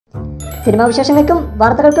Cinema വിശേഷങ്ങൾക്കും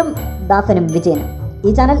വാർത്തകൾക്കും ദാസനും വിജയനും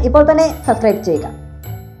ഈ ചാനൽ ഇപ്പോൾ തന്നെ സബ്സ്ക്രൈബ് ചെയ്യുക.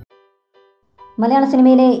 മലയാള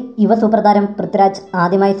സിനിമയിലെ യുവ സൂപ്പർതാരം പൃഥ്വിരാജ്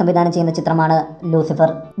ആദ്യമായി സംവിധാനം ചെയ്യുന്ന ചിത്രമാണ് ലൂസിഫർ.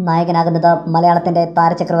 നായകനാകുന്നത് മലയാളത്തിൻ്റെ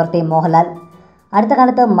താരചക്രവർത്തി മോഹൻലാൽ. അടുത്ത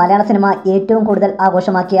കാലത്ത് മലയാള സിനിമ ഏറ്റവും കൂടുതൽ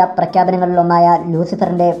ആഘോഷമാക്കിയ പ്രഖ്യാപനങ്ങളിലൊന്നായ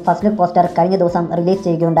ലൂസിഫറിൻ്റെ ഫസ്റ്റ് ലുക്ക് പോസ്റ്റർ കഴിഞ്ഞ ദിവസം റിലീസ്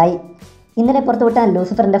ചെയ്യുകയുണ്ടായി. ഇന്നലെ പുറത്തുവിട്ട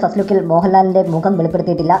ലൂസിഫറിൻ്റെ ഫസ്റ്റ് ലുക്കിൽ മോഹൻലാലിൻ്റെ മുഖം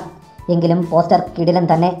വെളിപ്പെടുത്തിയിട്ടില്ല. എങ്കിലും പോസ്റ്റർ കിടിലൻ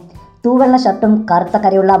തന്നെ. തൂവെള്ള ഷർട്ടും കറുത്ത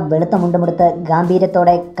കരയുള്ള വെളുത്ത മുണ്ടുമെടുത്ത്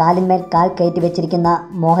ഗാംഭീര്യത്തോടെ കാലിന്മേൽ കാൽ കയറ്റി വെച്ചിരിക്കുന്ന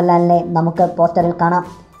മോഹൻലാലിനെ നമുക്ക് പോസ്റ്ററിൽ കാണാം.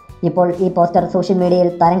 ഇപ്പോൾ ഈ പോസ്റ്റർ സോഷ്യൽ മീഡിയയിൽ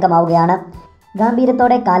തരംഗമാവുകയാണ്.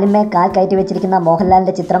 ഗാംഭീര്യത്തോടെ കാലിന്മേൽ കാൽ കയറ്റി വെച്ചിരിക്കുന്ന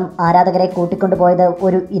മോഹൻലാലിൻ്റെ ചിത്രം ആരാധകരെ കൂട്ടിക്കൊണ്ടുപോയത്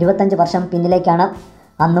ഒരു 25 വർഷം പിന്നിലേക്കാണ്.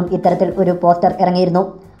 അന്നും ഇത്തരത്തിൽ ഒരു പോസ്റ്റർ ഇറങ്ങിയിരുന്നു.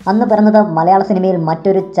 അന്ന് പിറന്നത് മലയാള സിനിമയിൽ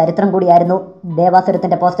മറ്റൊരു ചരിത്രം കൂടിയായിരുന്നു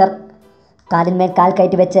ദേവാസുരത്തിൻ്റെ പോസ്റ്റർ. കാലിന്മേൽ കാൽ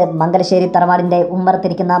കയറ്റി വെച്ച് മംഗലശ്ശേരി തറവാടിൻ്റെ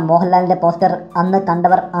ഉമ്മറത്തിരിക്കുന്ന മോഹൻലാലിൻ്റെ പോസ്റ്റർ അന്ന്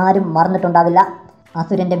കണ്ടവർ ആരും മറന്നിട്ടുണ്ടാവില്ല.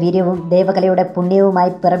 അസുരൻ്റെ വീര്യവും ദേവകലയുടെ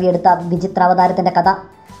പുണ്യവുമായി പിറവിയെടുത്ത വിചിത്രാവതാരത്തിൻ്റെ കഥ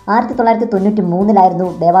 1993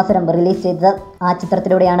 ദേവാസുരം റിലീസ് ചെയ്തത്. ആ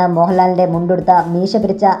ചിത്രത്തിലൂടെയാണ് മോഹൻലാലിൻ്റെ മുണ്ടെടുത്ത മീശ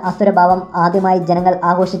പിരിച്ച അസുരഭാവം ആദ്യമായി ജനങ്ങൾ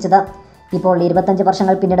ആഘോഷിച്ചത്. ഇപ്പോൾ 25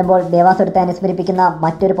 വർഷങ്ങൾ പിന്നിടുമ്പോൾ ദേവാസുരത്തെ അനുസ്മരിപ്പിക്കുന്ന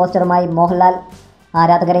മറ്റൊരു പോസ്റ്ററുമായി മോഹൻലാൽ.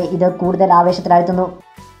 ആരാധകരെ ഇത് കൂടുതൽ ആവേശത്തിലാഴ്ത്തുന്നു.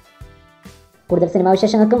 കൂടുതൽ സിനിമാ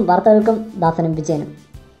വിശേഷങ്ങൾക്കും വാർത്തകൾക്കും ദാസനും വിജയനും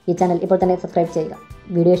ഈ ചാനൽ ഇപ്പോൾ തന്നെ സബ്സ്ക്രൈബ് ചെയ്യുക.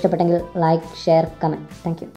 വീഡിയോ ഇഷ്ടപ്പെട്ടെങ്കിൽ like, share, comment. Thank you.